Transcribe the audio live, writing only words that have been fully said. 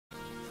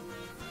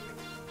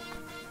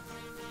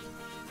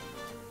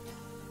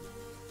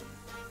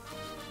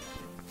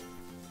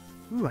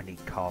Ooh, I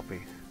need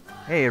coffee.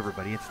 Hey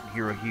everybody, Instant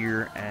Hero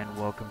here, and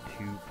welcome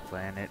to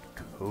Planet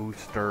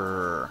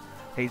Coaster.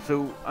 Hey,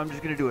 so I'm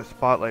just going to do a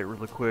spotlight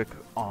really quick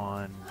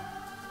on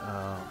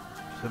um,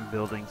 some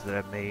buildings that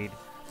I've made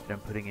that I'm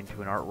putting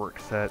into an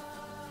artwork set.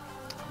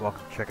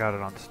 Welcome to check out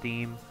it on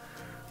Steam.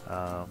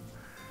 Um,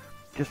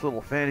 just a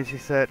little fantasy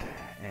set,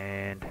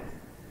 and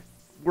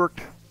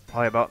worked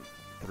probably about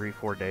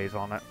 3-4 days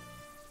on it.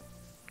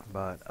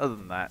 But other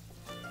than that,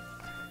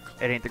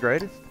 it ain't the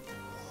greatest,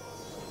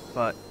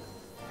 but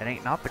it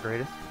ain't not the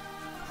greatest.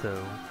 So,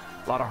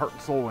 a lot of heart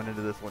and soul went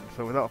into this one.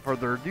 So, without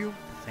further ado,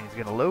 this thing's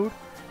going to load,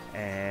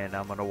 and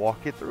I'm going to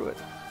walk you through it.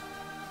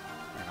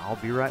 And I'll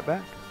be right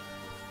back.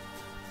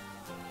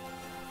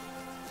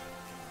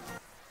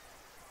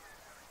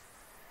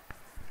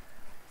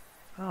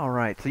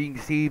 Alright, so you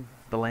can see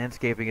the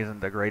landscaping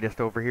isn't the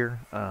greatest over here.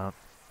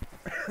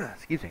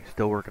 Excuse me,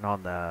 still working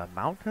on the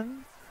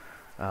mountain.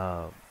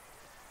 Uh,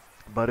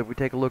 but if we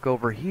take a look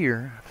over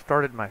here, I've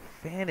started my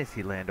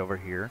fantasy land over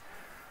here.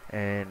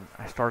 And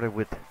I started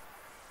with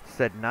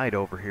said knight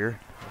over here,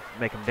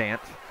 make him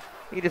dance.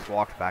 He just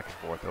walks back and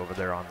forth over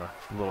there on the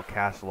little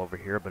castle over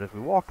here. But as we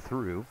walk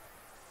through,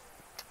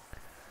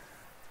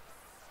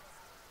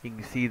 you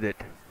can see that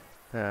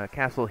the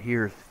castle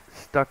here is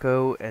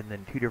stucco, and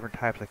then two different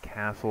types of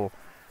castle.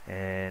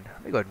 And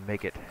let me go ahead and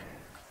make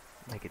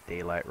it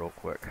daylight real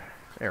quick.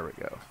 There we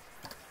go.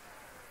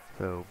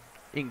 So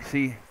you can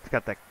see it's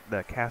got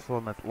the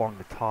castle along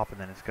the top, and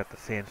then it's got the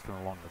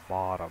sandstone along the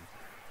bottom.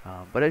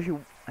 But as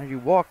you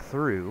walk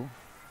through,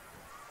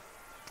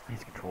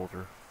 these controls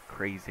are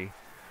crazy.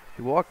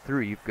 You walk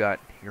through, you've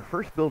got your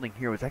first building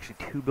here was actually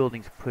two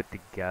buildings put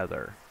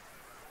together.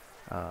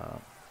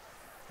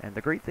 And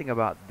the great thing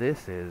about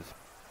this is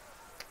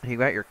you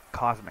got your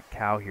cosmic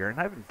cow here, and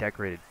I haven't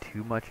decorated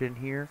too much in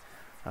here,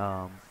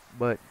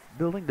 but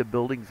building the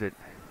buildings at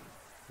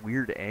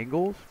weird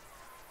angles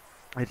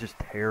is just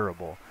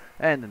terrible.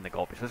 And then the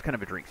gulpy, so it's kind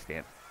of a drink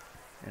stand,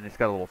 and it's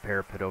got a little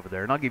parapet over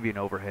there, and I'll give you an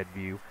overhead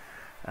view.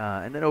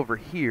 And then over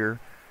here,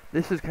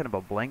 this is kind of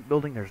a blank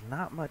building. There's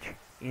not much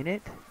in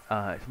it.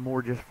 It's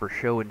more just for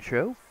show and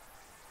show.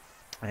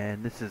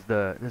 And this is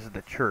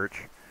the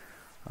church.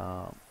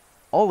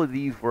 All of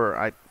these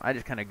were I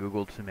just kind of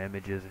Googled some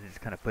images and just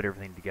kind of put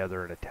everything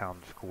together at a town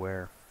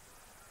square.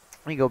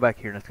 You go back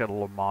here and it's got a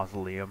little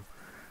mausoleum.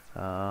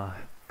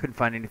 Couldn't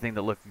find anything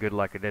that looked good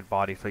like a dead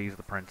body, so I used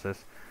the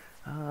princess.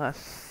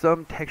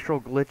 Some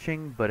textural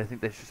glitching, but I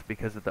think that's just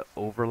because of the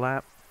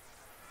overlap.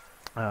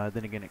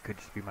 Then again, it could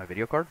just be my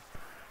video card.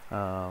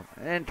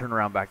 And turn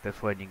around back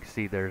this way, and you can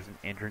see there's an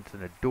entrance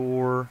and a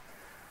door.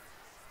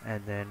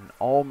 And then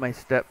all my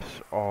steps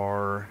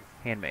are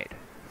handmade,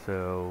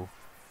 so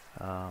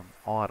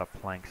all out of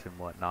planks and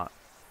whatnot.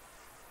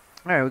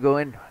 Alright, we go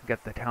in,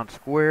 got the town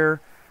square.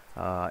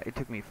 It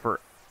took me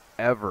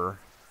forever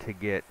to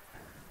get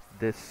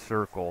this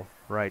circle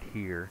right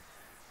here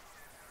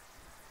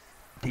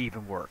to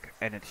even work,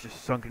 and it's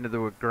just sunk into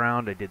the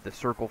ground. I did the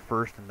circle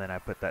first, and then I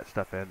put that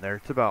stuff in there.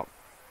 It's about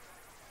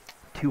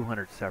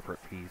 200 separate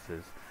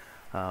pieces.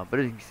 But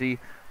as you can see,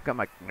 I've got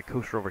my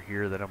coaster over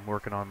here that I'm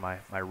working on, my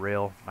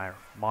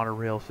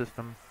monorail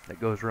system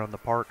that goes around the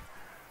park.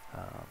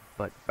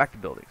 But back to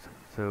buildings.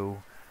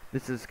 So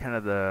this is kind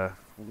of the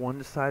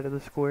one side of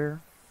the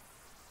square.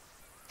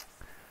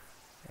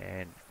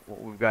 And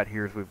what we've got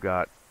here is we've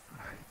got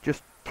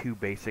just two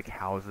basic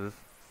houses.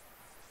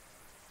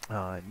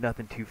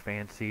 Nothing too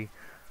fancy.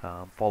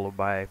 Followed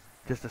by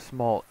just a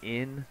small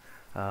inn.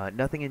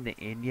 Nothing in the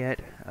inn yet.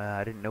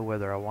 I didn't know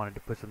whether I wanted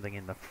to put something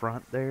in the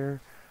front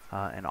there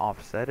and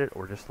offset it,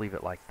 or just leave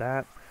it like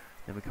that.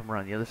 Then we come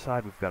around the other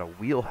side, we've got a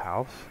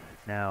wheelhouse.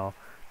 Now,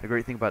 the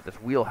great thing about this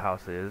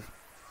wheelhouse is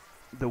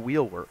the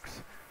wheel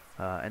works.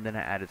 And then I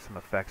added some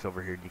effects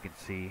over here. You can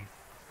see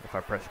if I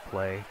press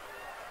play,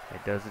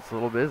 it does its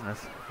little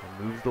business.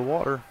 It moves the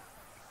water.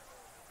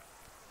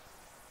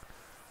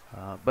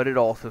 But it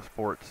also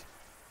sports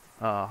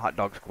Hot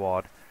Dog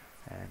Squad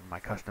and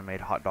my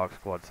custom-made Hot Dog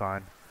Squad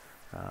sign.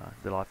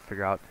 That I'll have to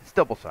figure out. It's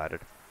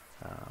double-sided.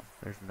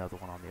 There's another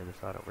one on the other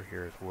side over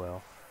here as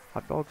well.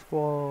 Hot Dog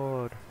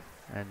Squad.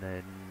 And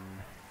then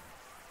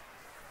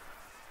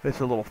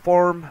it's a little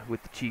farm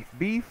with the chief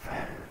beef.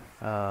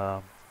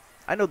 I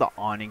know the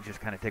awnings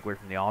just kind of take away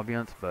from the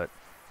ambiance, but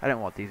I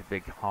didn't want these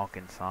big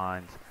honking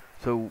signs.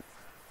 So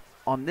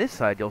on this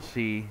side, you'll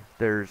see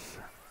there's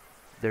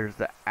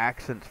the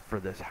accents for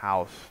this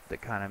house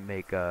that kind of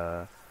make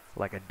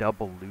like a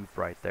double loop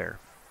right there.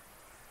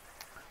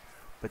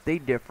 But they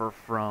differ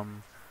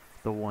from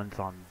the ones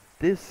on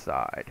this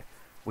side,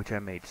 which I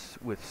made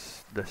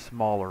with the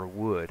smaller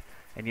wood.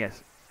 And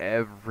yes,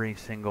 every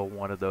single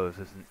one of those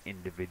is an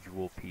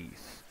individual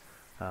piece.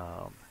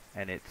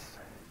 And it's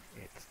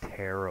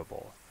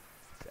terrible.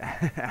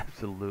 It's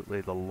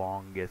absolutely the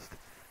longest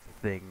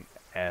thing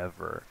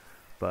ever.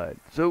 But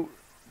so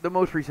the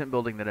most recent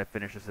building that I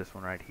finished is this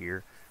one right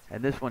here.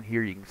 And this one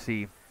here, you can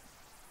see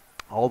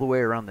all the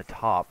way around the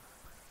top,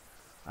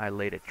 I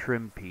laid a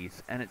trim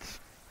piece, and it's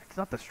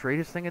not the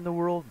straightest thing in the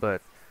world,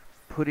 but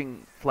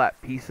putting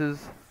flat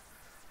pieces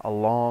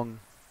along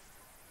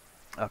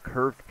a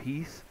curved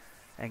piece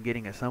and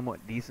getting a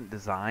somewhat decent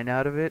design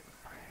out of it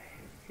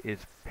is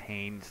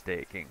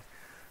painstaking.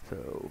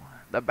 So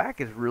the back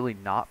is really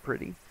not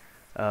pretty,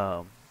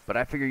 but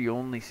I figure you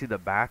only see the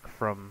back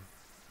from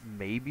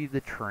maybe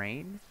the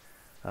train.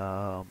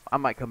 I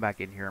might come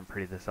back in here and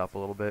pretty this up a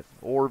little bit,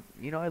 or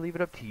I leave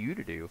it up to you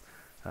to do.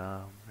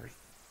 There's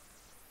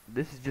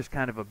This is just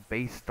kind of a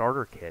base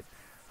starter kit.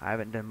 I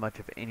haven't done much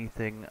of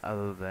anything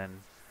other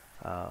than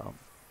um,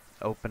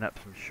 open up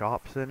some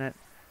shops in it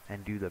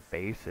and do the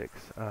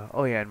basics.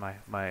 Oh yeah, and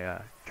my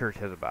church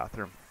has a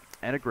bathroom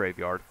and a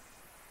graveyard,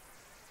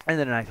 and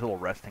then a nice little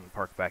resting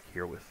park back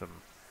here with some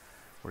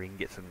where you can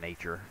get some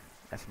nature.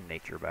 That's some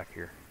nature back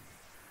here.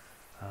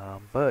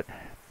 But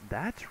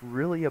that's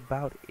really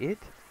about it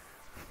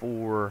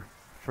for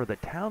the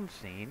town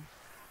scene.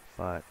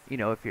 But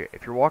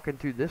if you're walking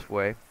through this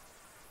way,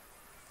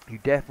 you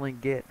definitely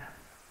get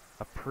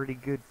a pretty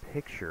good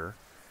picture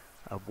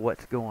of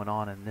what's going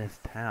on in this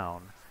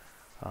town.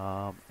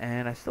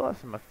 And I still have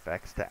some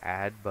effects to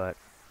add, but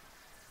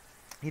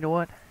you know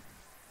what?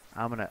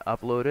 I'm going to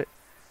upload it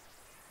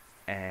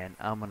and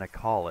I'm going to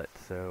call it.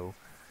 So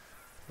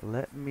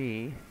let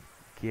me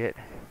get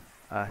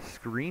a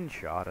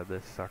screenshot of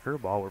this sucker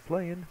while we're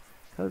playing,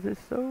 because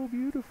it's so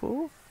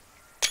beautiful.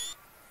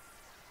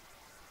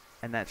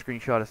 And that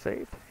screenshot is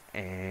saved,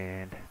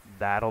 and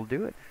that'll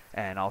do it.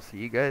 And I'll see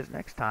you guys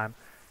next time.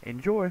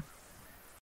 Enjoy.